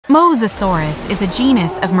Mosasaurus is a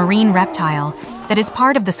genus of marine reptile that is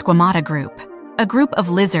part of the squamata group, a group of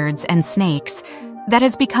lizards and snakes that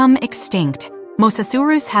has become extinct.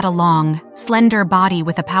 Mosasaurus had a long, slender body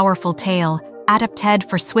with a powerful tail, adapted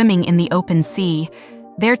for swimming in the open sea.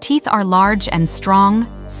 Their teeth are large and strong,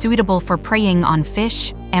 suitable for preying on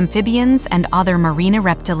fish, amphibians, and other marine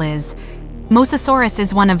reptiles. Mosasaurus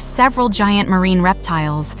is one of several giant marine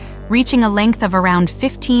reptiles, reaching a length of around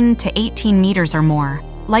 15 to 18 meters or more.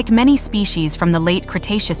 Like many species from the late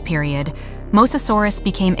Cretaceous period, Mosasaurus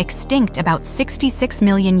became extinct about 66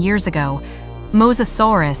 million years ago.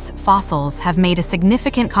 Mosasaurus fossils have made a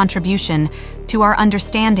significant contribution to our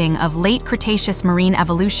understanding of late Cretaceous marine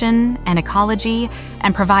evolution and ecology,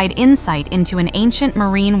 and provide insight into an ancient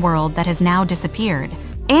marine world that has now disappeared.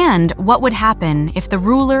 And what would happen if the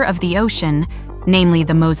ruler of the ocean, namely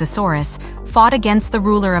the Mosasaurus, fought against the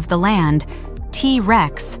ruler of the land, T.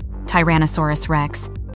 rex, Tyrannosaurus rex,